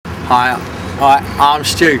Hi, I'm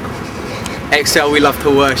Stu. Excel, we love to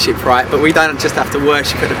worship, right? But we don't just have to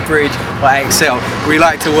worship at the bridge or Excel. We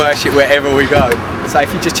like to worship wherever we go. So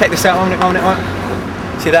if you just check this out on it.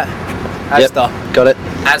 See that? Asda. Yep, got it.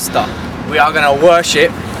 Asda. We are going to worship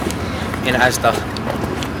in Asda.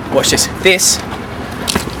 Watch this. This.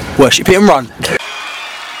 Worship it and run.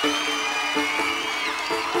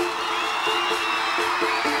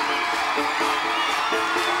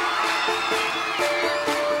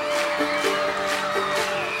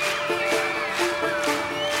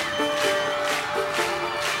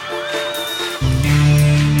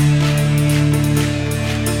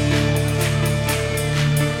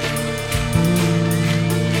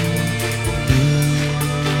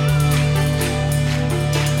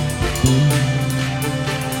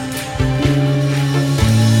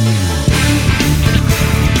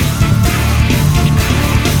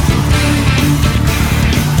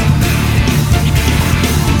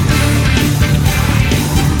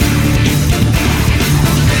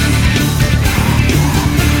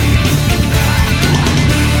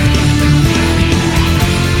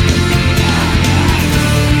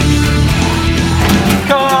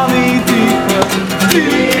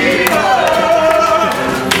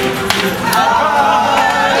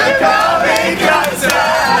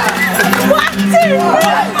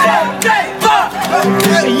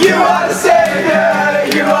 You are the savior,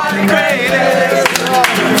 you are the greatest.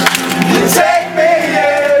 You take me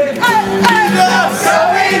in, so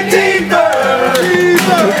in deeper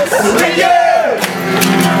with you.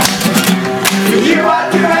 You are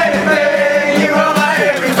do anything, you are my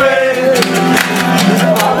everything.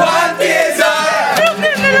 One desire.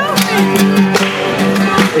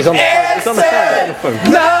 He's on the phone.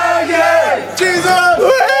 Love.